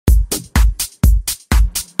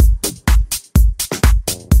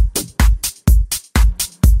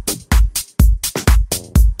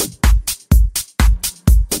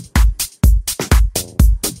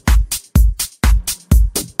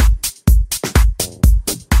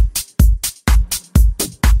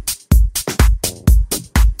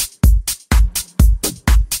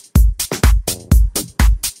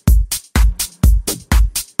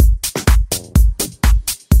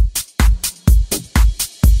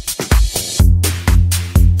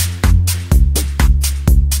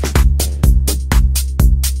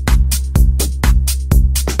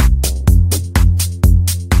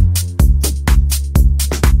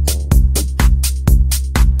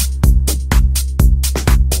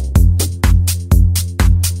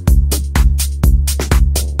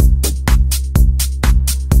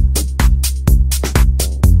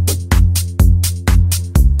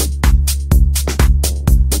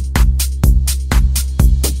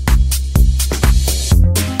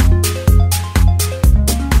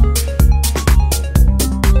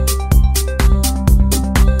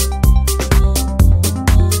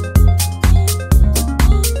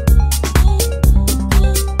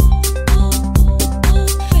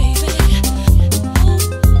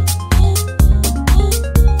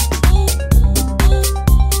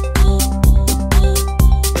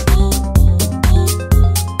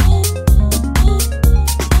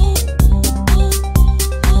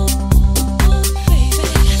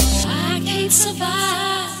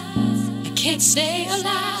stay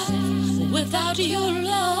alive without your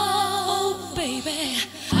love, baby.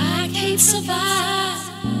 I can't survive.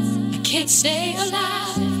 I can't stay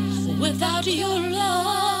alive without your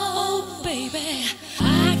love, baby.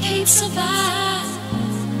 I can't survive.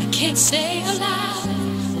 I can't stay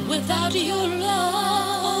alive without your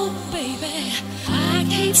love, baby. I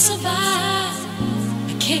can't survive.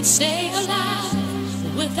 I can't stay alive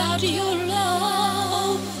without your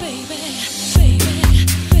love, baby.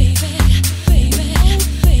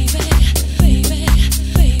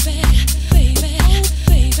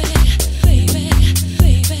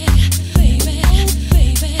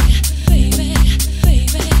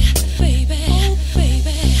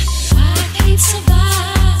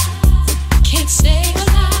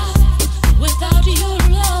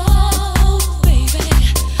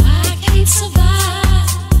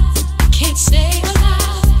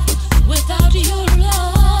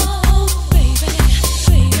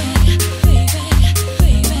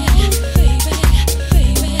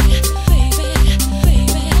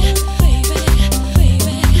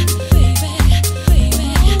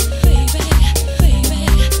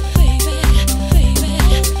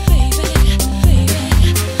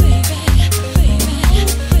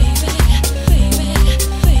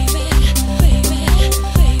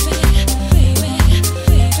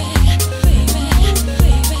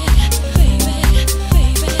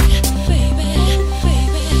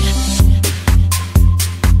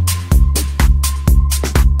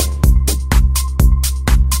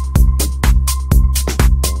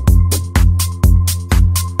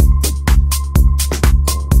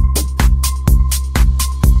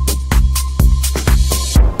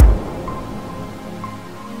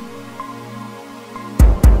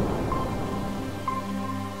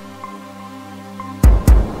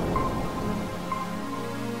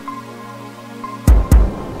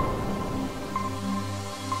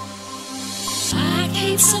 I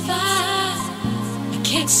can't survive. I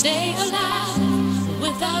can't stay alive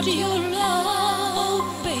without your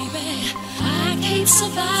love, baby. I can't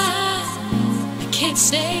survive. I can't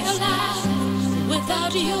stay alive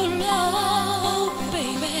without your love,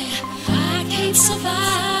 baby. I can't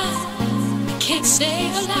survive. I can't stay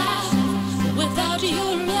alive without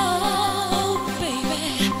your love, baby.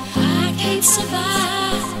 I can't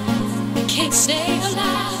survive. I can't stay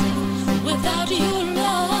alive without you.